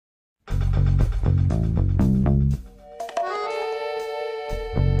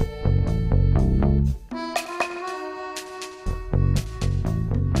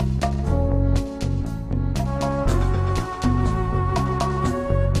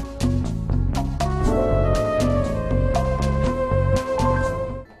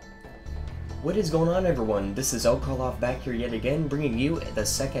is going on, everyone? This is Elkarloff back here yet again, bringing you the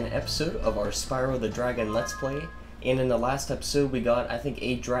second episode of our Spyro the Dragon Let's Play. And in the last episode, we got, I think,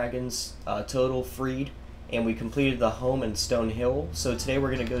 8 dragons total freed, and we completed the home in Stone Hill. So today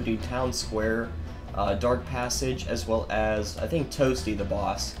we're going to go do Town Square, Dark Passage, as well as, I think, Toasty the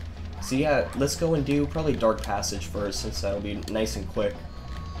boss. So yeah, let's go and do probably Dark Passage first, since that'll be nice and quick.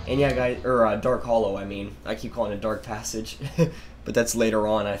 And yeah, guys, or Dark Hollow, I mean. I keep calling it Dark Passage. But that's later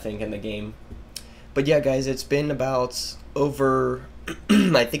on, I think, in the game. But yeah, guys, it's been about over,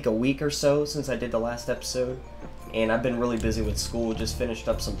 I think, a week or so since I did the last episode. And I've been really busy with school, just finished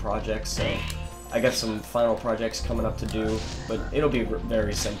up some projects, so I got some final projects coming up to do, but it'll be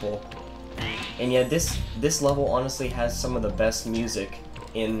very simple. And yeah, this level honestly has some of the best music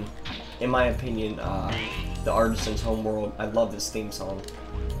in my opinion, the Artisan's Homeworld. I love this theme song.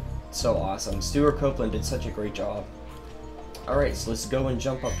 It's so awesome. Stuart Copeland did such a great job. Alright, so let's go and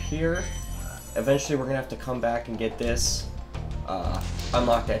jump up here. Eventually we're gonna have to come back and get this.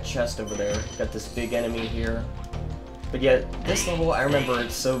 Unlock that chest over there. Got this big enemy here. But yeah, this level, I remember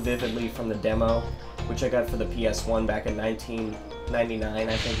it so vividly from the demo, which I got for the PS1 back in 1999,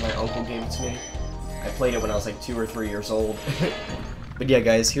 I think my uncle gave it to me. I played it when I was like 2 or 3 years old. But yeah,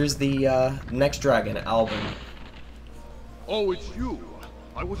 guys, here's the next dragon, Albin. Oh, it's you!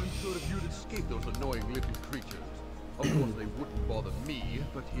 I wasn't sure if you'd escape those annoying little creatures. Of course, they wouldn't bother me,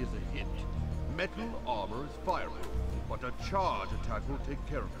 but here's a hint. Metal armor is fireproof, but a charge attack will take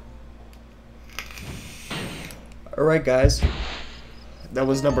care of it. Alright, guys. That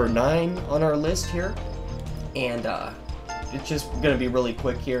was number 9 on our list here. And it's just going to be really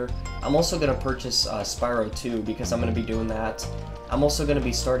quick here. I'm also going to purchase Spyro 2 because I'm going to be doing that. I'm also going to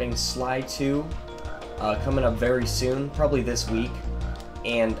be starting Sly 2 coming up very soon, probably this week.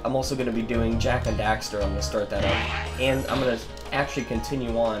 And I'm also going to be doing Jak and Daxter. I'm going to start that up. And I'm going to actually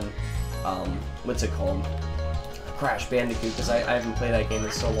continue on, what's it called? Crash Bandicoot, because I haven't played that game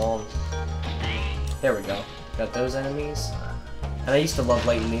in so long. There we go. Got those enemies. And I used to love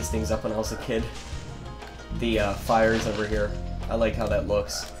lighting these things up when I was a kid. The fires over here. I like how that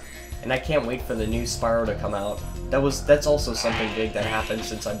looks. And I can't wait for the new Spyro to come out. That's also something big that happened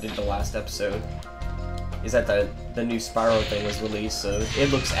since I did the last episode. Is that the new Spyro thing was released, so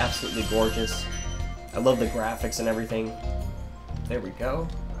it looks absolutely gorgeous. I love the graphics and everything. There we go.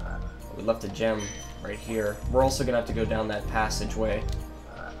 We left a gem right here. We're also gonna have to go down that passageway.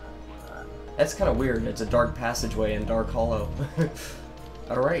 That's kind of weird. It's a dark passageway in Dark Hollow.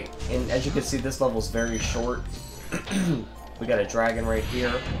 Alright, and as you can see, this level's very short. We got a dragon right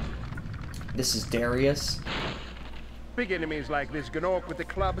here. This is Darius. Big enemies like this Gnorc with the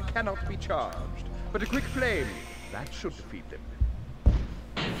club cannot be charged. But a quick flame, that should defeat them.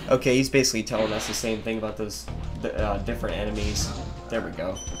 Okay, he's basically telling us the same thing about those different enemies. There we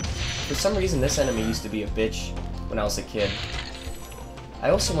go. For some reason, this enemy used to be a bitch when I was a kid. I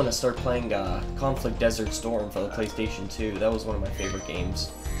also want to start playing Conflict Desert Storm for the PlayStation 2. That was one of my favorite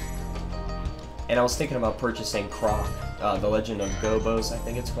games. And I was thinking about purchasing Croc, The Legend of Gobos, I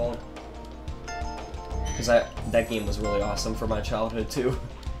think it's called. Because that game was really awesome for my childhood, too.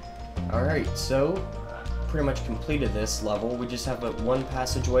 Alright, so pretty much completed this level. We just have one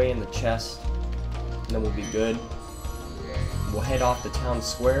passageway in the chest, and then we'll be good. We'll head off to Town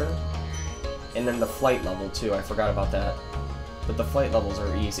Square, and then the flight level too. I forgot about that. But the flight levels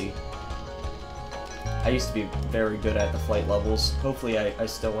are easy. I used to be very good at the flight levels. Hopefully I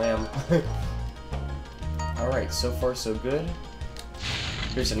still am. Alright, so far so good.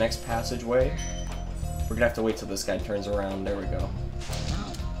 Here's the next passageway. We're gonna have to wait till this guy turns around. There we go.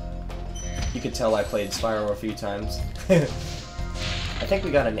 You could tell I played Spyro a few times. I think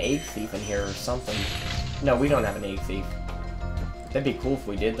we got an egg thief in here or something. No, we don't have an egg thief. That'd be cool if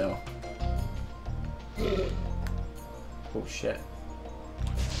we did, though. Oh, shit.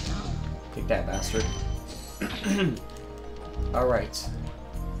 Take that, bastard. Alright.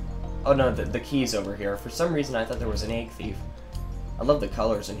 Oh, no, the key's over here. For some reason, I thought there was an egg thief. I love the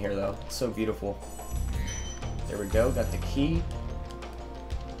colors in here, though. It's so beautiful. There we go. Got the key.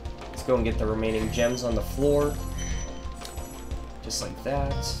 Let's go and get the remaining gems on the floor. Just like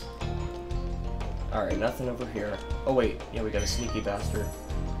that. Alright, nothing over here. Oh wait, yeah, we got a sneaky bastard.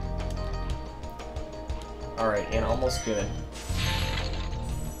 Alright, and almost good.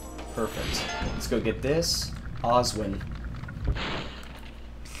 Perfect. Let's go get this. Oswin.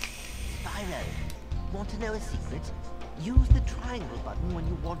 Spyro, want to know a secret? Use the triangle button when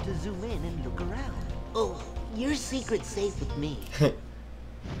you want to zoom in and look around. Oh, your secret's safe with me.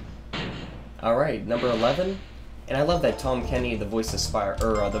 Alright, number 11. And I love that Tom Kenny, the voice of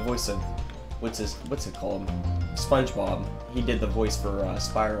Spyro, or the voice of, what's it called? SpongeBob. He did the voice for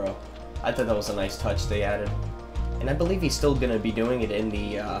Spyro. I thought that was a nice touch they added. And I believe he's still going to be doing it in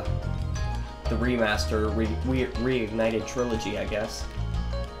the remaster, reignited trilogy, I guess.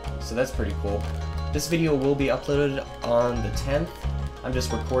 So that's pretty cool. This video will be uploaded on the 10th. I'm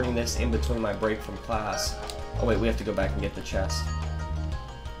just recording this in between my break from class. Oh wait, we have to go back and get the chest.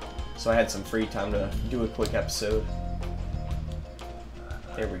 So I had some free time to do a quick episode.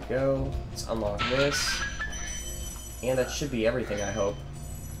 There we go. Let's unlock this. And that should be everything, I hope.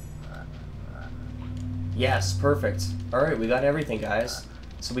 Yes, perfect. Alright, we got everything, guys.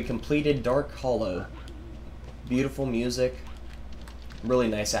 So we completed Dark Hollow. Beautiful music. Really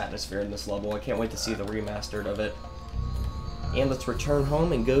nice atmosphere in this level. I can't wait to see the remastered of it. And let's return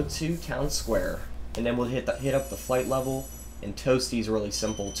home and go to Town Square. And then we'll hit up the flight level. And Toasty's really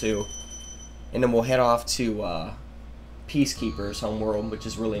simple too. And then we'll head off to Peacekeeper's Homeworld, which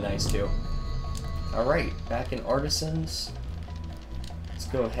is really nice too. Alright, back in Artisans. Let's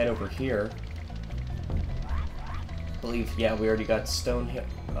go head over here. I believe, yeah, we already got stone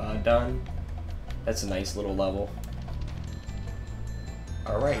done. That's a nice little level.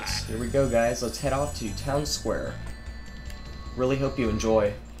 Alright, here we go, guys. Let's head off to Town Square. Really hope you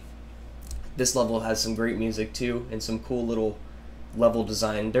enjoy. This level has some great music too, and some cool little level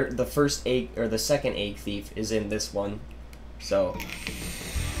design. The first egg, or the second egg thief, is in this one, so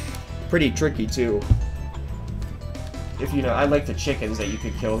pretty tricky too. If you know, I like the chickens that you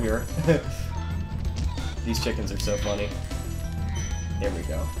could kill here. These chickens are so funny. There we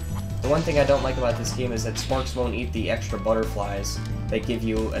go. The one thing I don't like about this game is that Sparks won't eat the extra butterflies that give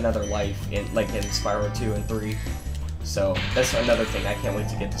you another life, like in Spyro 2 and 3. So, that's another thing. I can't wait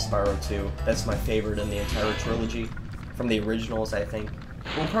to get to Spyro 2. That's my favorite in the entire trilogy. From the originals, I think.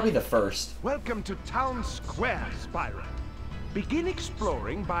 Well, probably the first. Welcome to Town Square, Spyro. Begin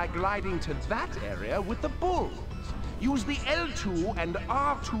exploring by gliding to that area with the bulls. Use the L2 and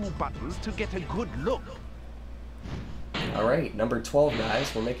R2 buttons to get a good look. Alright, number 12,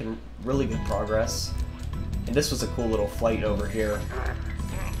 guys. We're making really good progress. And this was a cool little flight over here.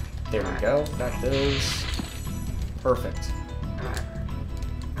 There we go. Got those. Perfect.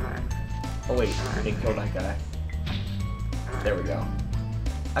 Oh wait, we didn't kill that guy. There we go.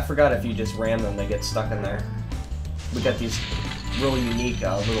 I forgot if you just ram them, they get stuck in there. We got these really unique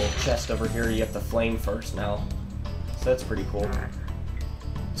little chests over here. You have to flame first now. So that's pretty cool.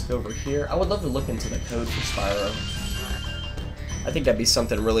 Let's go over here. I would love to look into the code for Spyro. I think that'd be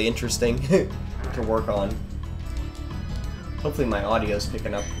something really interesting to work on. Hopefully my audio's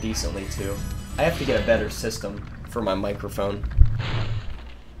picking up decently too. I have to get a better system for my microphone.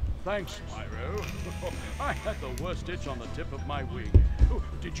 Thanks, Spyro. I had the worst itch on the tip of my wing. Oh,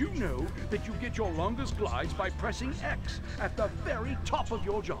 did you know that you get your longest glides by pressing X at the very top of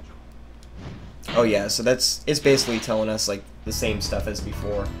your jump? Oh yeah, so it's basically telling us like the same stuff as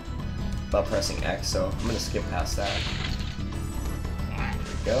before about pressing X, so I'm gonna skip past that. There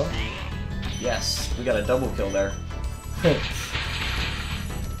we go. Yes, we got a double kill there.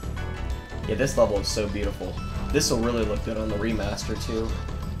 Yeah, this level is so beautiful. This will really look good on the remaster too,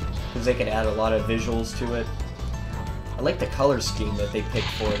 because they can add a lot of visuals to it. I like the color scheme that they picked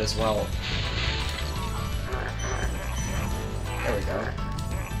for it as well. There we go.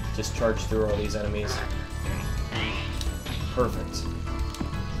 Just charge through all these enemies. Perfect.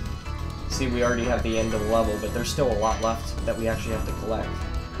 See, we already have the end of the level, but there's still a lot left that we actually have to collect.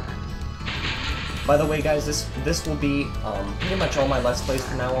 By the way, guys, this will be, pretty much all my Let's Plays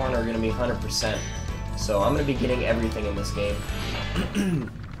from now on are going to be 100%. So I'm going to be getting everything in this game.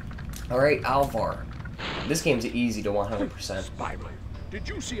 Alright, Alvar. This game's easy to 100%. Spyro, did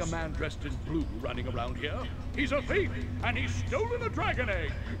you see a man dressed in blue running around here? He's a thief, and he's stolen a dragon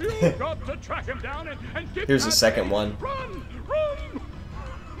egg. You've got to track him down and get Here's the second one. Run! Run!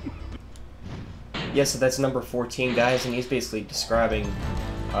 Yeah, so that's number 14, guys, and he's basically describing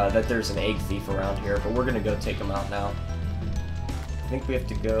that there's an egg thief around here, but we're going to go take him out now. I think we have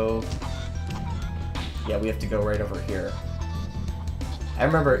to go... Yeah, we have to go right over here. I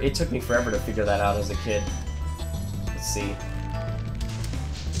remember it took me forever to figure that out as a kid. Let's see.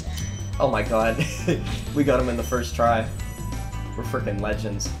 Oh my god. We got him in the first try. We're freaking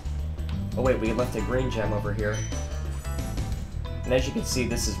legends. Oh wait, we left a green gem over here. And as you can see,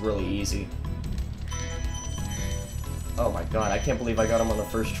 this is really easy. Oh my god, I can't believe I got him on the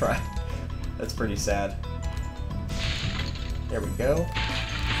first try. That's pretty sad. There we go.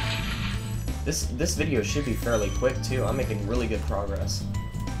 This video should be fairly quick too. I'm making really good progress.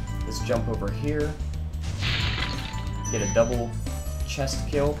 Let's jump over here. Get a double chest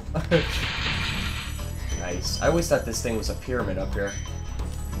kill. Nice. I always thought this thing was a pyramid up here.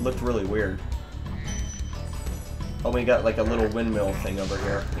 It looked really weird. Oh, we got like a little windmill thing over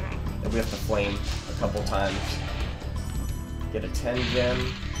here. Then we have to flame a couple times. Get a 10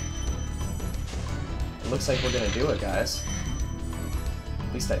 gem. It looks like we're gonna do it, guys.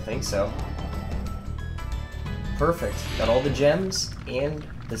 At least I think so. Perfect. Got all the gems, and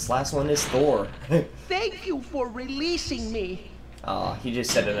this last one is Thor. Thank you for releasing me. He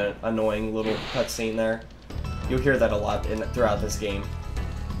just said an annoying little cutscene there. You'll hear that a lot throughout this game.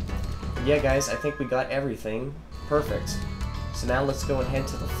 Yeah, guys, I think we got everything. Perfect. So now let's go and head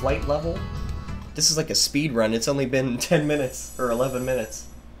to the flight level. This is like a speed run. It's only been 10 minutes, or 11 minutes.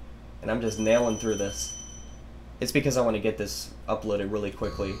 And I'm just nailing through this. It's because I want to get this uploaded really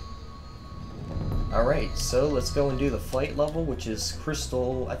quickly. Alright, so let's go and do the flight level, which is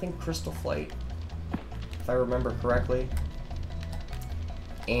Crystal, I think Crystal Flight, if I remember correctly.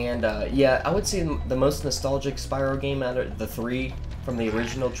 And yeah, I would say the most nostalgic Spyro game out of the three from the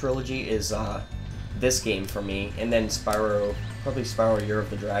original trilogy is this game for me, and then Spyro, probably Spyro Year of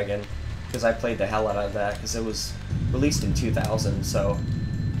the Dragon, because I played the hell out of that, because it was released in 2000, so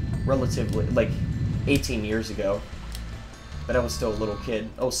relatively, like, 18 years ago. But I was still a little kid.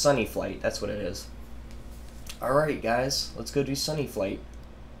 Oh, Sunny Flight, that's what it is. Alright guys, let's go do Sunny Flight.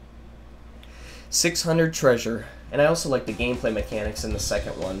 600 treasure. And I also like the gameplay mechanics in the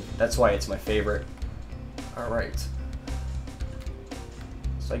second one. That's why it's my favorite. Alright.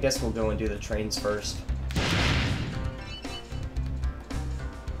 So I guess we'll go and do the trains first.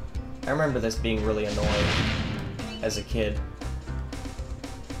 I remember this being really annoying as a kid.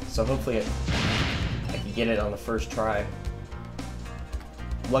 So hopefully I can get it on the first try.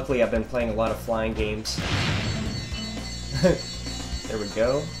 Luckily I've been playing a lot of flying games. There we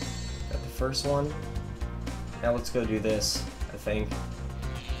go. Got the first one. Now let's go do this, I think.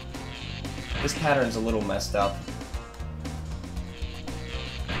 This pattern's a little messed up.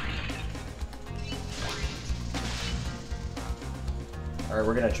 Alright,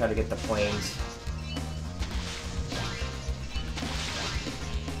 we're gonna try to get the planes.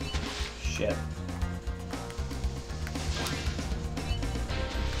 Shit.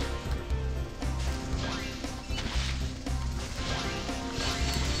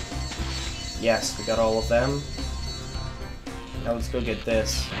 Yes, we got all of them. Now let's go get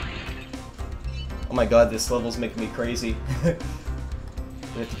this. Oh my god, this level's making me crazy. We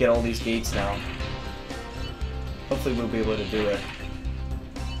have to get all these gates now. Hopefully we'll be able to do it.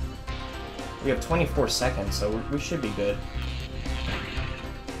 We have 24 seconds, so we should be good.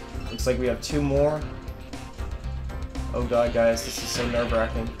 Looks like we have 2 more. Oh god, guys, this is so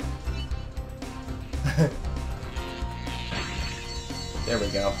nerve-wracking. There we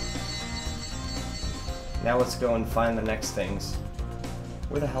go. Now let's go and find the next things.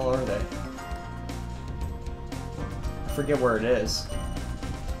 Where the hell are they? I forget where it is.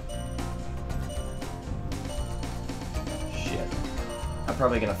 Shit. I'm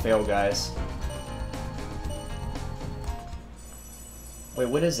probably gonna fail, guys. Wait,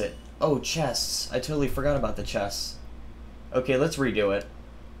 what is it? Oh, chests. I totally forgot about the chests. Okay, let's redo it.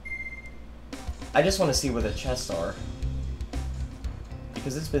 I just want to see where the chests are.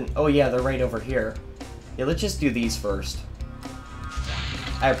 Because it's been... Oh yeah, they're right over here. Yeah, let's just do these first.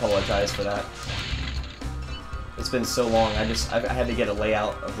 I apologize for that. It's been so long, I had to get a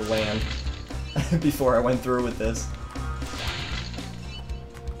layout of the land before I went through with this.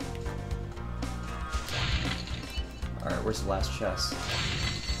 Alright, where's the last chest?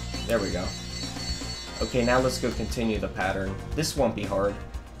 There we go. Okay, now let's go continue the pattern. This won't be hard.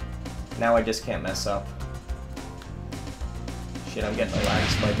 Now I just can't mess up. Shit, I'm getting a lag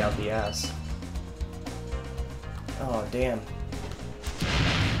spike out the ass. Oh, damn.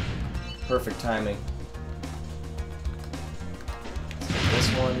 Perfect timing. Let's get this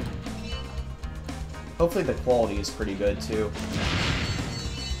one. Hopefully the quality is pretty good, too.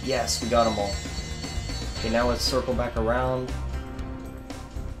 Yes, we got them all. Okay, now let's circle back around.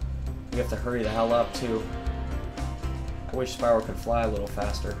 We have to hurry the hell up, too. I wish Spyro could fly a little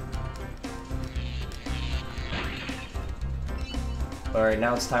faster. Alright,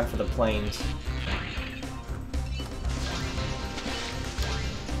 now it's time for the planes.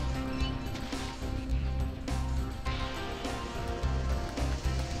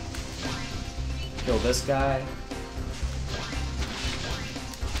 Kill this guy.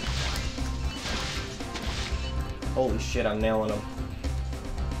 Holy shit, I'm nailing him.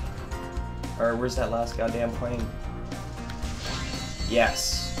 Alright, where's that last goddamn plane?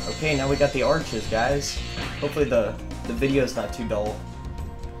 Yes. Okay, now we got the arches, guys. Hopefully the video's not too dull.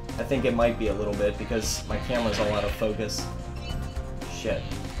 I think it might be a little bit because my camera's all out of focus. Shit.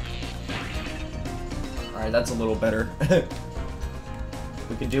 Alright, that's a little better.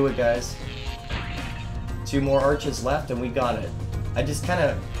 We can do it, guys. 2 more arches left and we got it. I just kind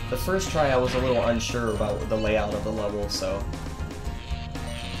of The first try I was a little unsure about the layout of the level, so...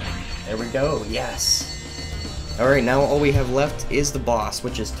 There we go, yes! Alright, now all we have left is the boss,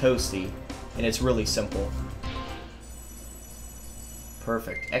 which is Toasty, and it's really simple.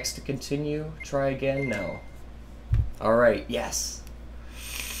 Perfect. X to continue, try again, no. Alright, yes!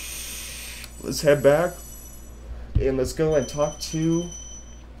 Let's head back, and let's go and talk to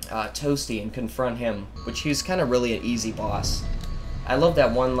Toasty and confront him, which he's kind of really an easy boss. I love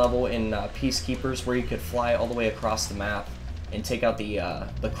that one level in Peacekeepers where you could fly all the way across the map and take out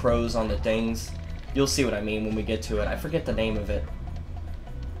the crows on the things. You'll see what I mean when we get to it. I forget the name of it.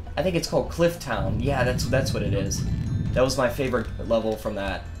 I think it's called Cliff Town. Yeah, that's what it is. That was my favorite level from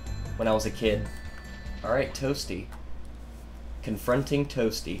that when I was a kid. Alright, Toasty. Confronting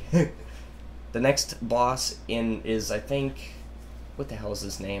Toasty. The next boss is, I think... What the hell is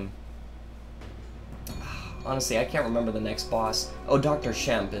his name? Honestly, I can't remember the next boss. Oh, Dr.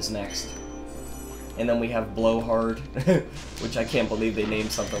 Shemp is next. And then we have Blowhard, which I can't believe they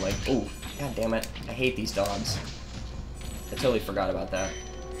named something like... Oh, god damn it. I hate these dogs. I totally forgot about that.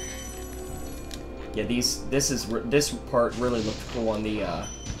 Yeah, this part really looked cool on the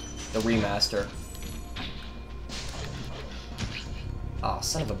remaster. Aw, oh,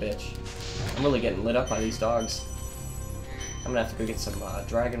 son of a bitch. I'm really getting lit up by these dogs. I'm gonna have to go get some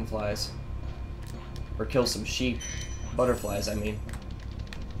dragonflies. Or kill some sheep. Butterflies, I mean.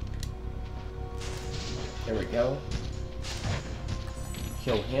 There we go.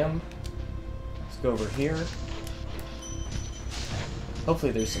 Kill him. Let's go over here.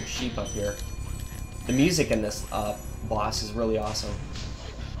 Hopefully there's some sheep up here. The music in this boss is really awesome.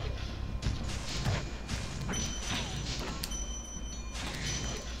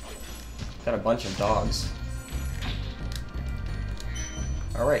 Got a bunch of dogs.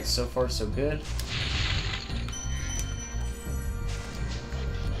 Alright, so far so good.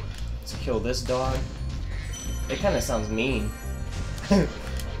 Let's kill this dog. It kind of sounds mean.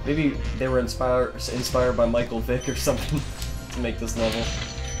 Maybe they were inspired by Michael Vick or something to make this level.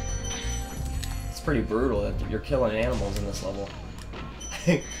 It's pretty brutal that you're killing animals in this level.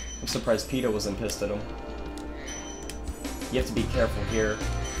 I'm surprised PETA wasn't pissed at him. You have to be careful here.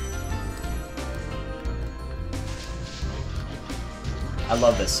 I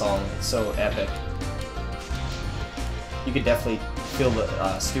love this song, it's so epic. You could definitely feel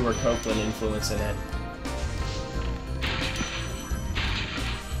the Stuart Copeland influence in it.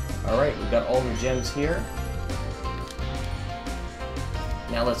 Alright, we've got all the gems here.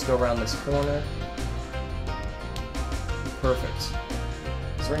 Now let's go around this corner. Perfect.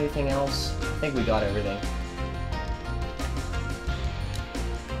 Is there anything else? I think we got everything.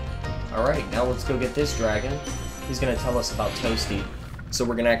 Alright, now let's go get this dragon. He's gonna tell us about Toasty. So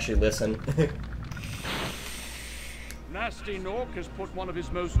we're gonna actually listen. Nasty Nork has put one of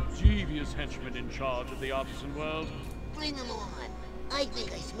his most devious henchmen in charge of the Artisan world. Bring him on. I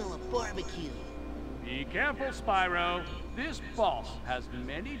think I smell a barbecue. Be careful, Spyro. This boss has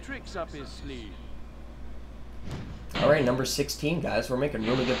many tricks up his sleeve. Alright, number 16, guys. We're making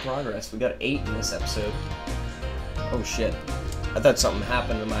really good progress. We got 8 in this episode. Oh shit. I thought something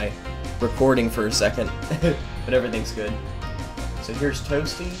happened to my recording for a second. But everything's good. So here's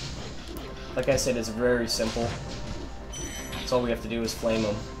Toasty. Like I said, it's very simple. So all we have to do is flame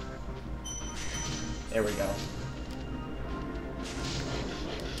him. There we go.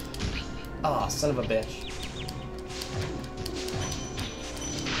 Ah, oh, son of a bitch.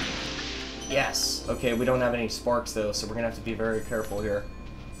 Yes! Okay, we don't have any sparks though, so we're gonna have to be very careful here.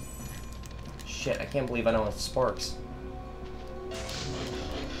 Shit, I can't believe I don't have sparks.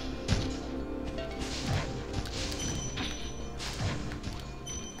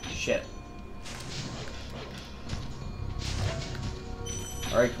 Shit.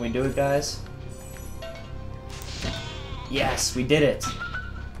 Alright, can we do it, guys? Yes, we did it!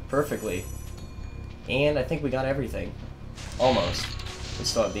 Perfectly. And I think we got everything. Almost. We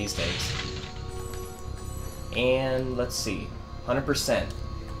still have these things. And let's see. 100%.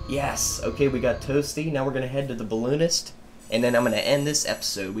 Yes! Okay, we got Toasty. Now we're gonna head to the balloonist. And then I'm gonna end this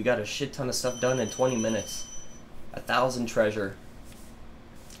episode. We got a shit ton of stuff done in 20 minutes. 1,000 treasure.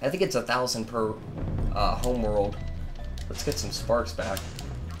 I think it's 1,000 per Homeworld. Let's get some sparks back.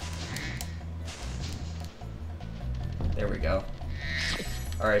 There we go.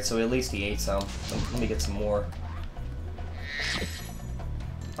 Alright, so at least he ate some. Let me get some more.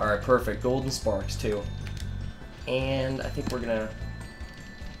 Alright, perfect. Golden sparks, too. And I think we're gonna...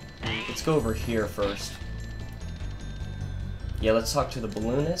 Let's go over here first. Yeah, let's talk to the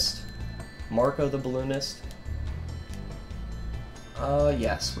balloonist. Marco the balloonist.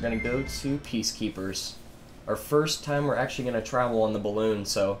 Yes, we're gonna go to Peacekeepers. Our first time we're actually gonna travel on the balloon,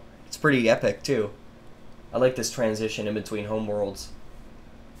 so It's pretty epic too. I like this transition in between homeworlds.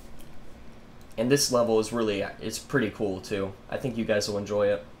 And this level is really, it's pretty cool too. I think you guys will enjoy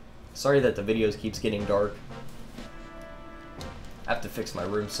it. Sorry that the video keeps getting dark. I have to fix my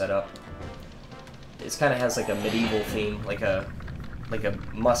room setup. It kind of has like a medieval theme, like a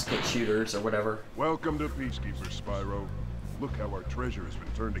musket shooters or whatever. Welcome to Peacekeepers, Spyro. Look how our treasure has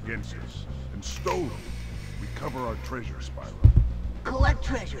been turned against us and stolen. Recover our treasure, Spyro. Collect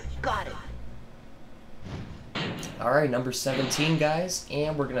treasure. Got it. Alright, number 17, guys,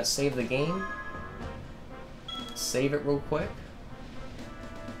 and we're gonna save the game. Save it real quick.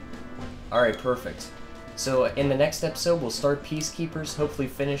 Alright, perfect. So in the next episode, we'll start Peacekeepers, hopefully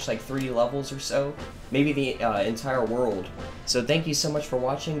finish like 3 levels or so, maybe the entire world. So thank you so much for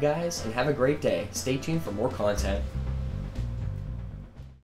watching, guys, and have a great day. Stay tuned for more content.